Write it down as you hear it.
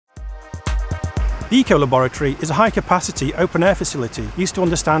The EcoLaboratory is a high-capacity, open-air facility used to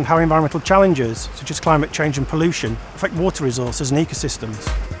understand how environmental challenges, such as climate change and pollution, affect water resources and ecosystems.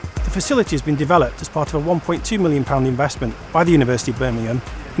 The facility has been developed as part of a £1.2 million investment by the University of Birmingham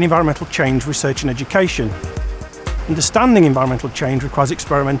in environmental change research and education. Understanding environmental change requires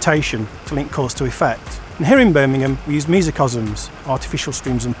experimentation to link cause to effect. And here in Birmingham, we use mesocosms, artificial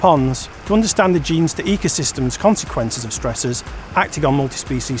streams and ponds, to understand the genes to ecosystems consequences of stresses acting on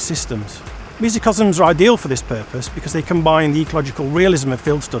multi-species systems. Mesocosms are ideal for this purpose because they combine the ecological realism of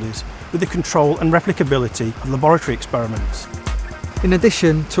field studies with the control and replicability of laboratory experiments. In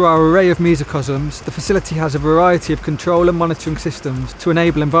addition to our array of mesocosms, the facility has a variety of control and monitoring systems to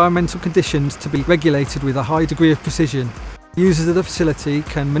enable environmental conditions to be regulated with a high degree of precision. Users of the facility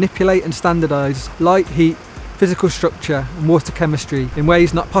can manipulate and standardise light, heat, physical structure and water chemistry in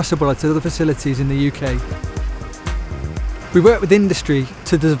ways not possible at other facilities in the UK. We work with industry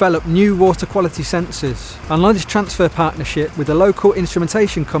to develop new water quality sensors. Our knowledge transfer partnership with a local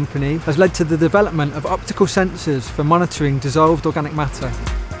instrumentation company has led to the development of optical sensors for monitoring dissolved organic matter.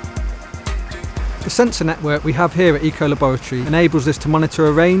 The sensor network we have here at EcoLaboratory enables us to monitor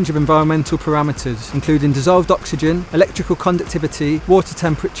a range of environmental parameters, including dissolved oxygen, electrical conductivity, water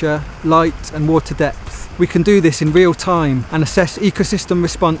temperature, light and water depth. We can do this in real time and assess ecosystem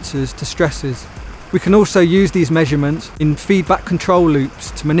responses to stresses. We can also use these measurements in feedback control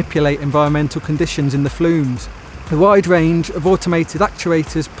loops to manipulate environmental conditions in the flumes. The wide range of automated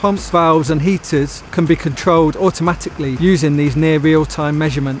actuators, pumps, valves and heaters can be controlled automatically using these near real-time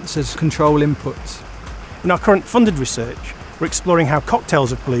measurements as control inputs. In our current funded research, we're exploring how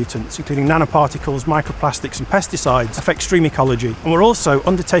cocktails of pollutants, including nanoparticles, microplastics and pesticides, affect stream ecology. And we're also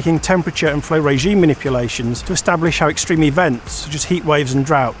undertaking temperature and flow regime manipulations to establish how extreme events, such as heat waves and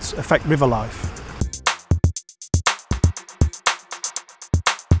droughts, affect river life.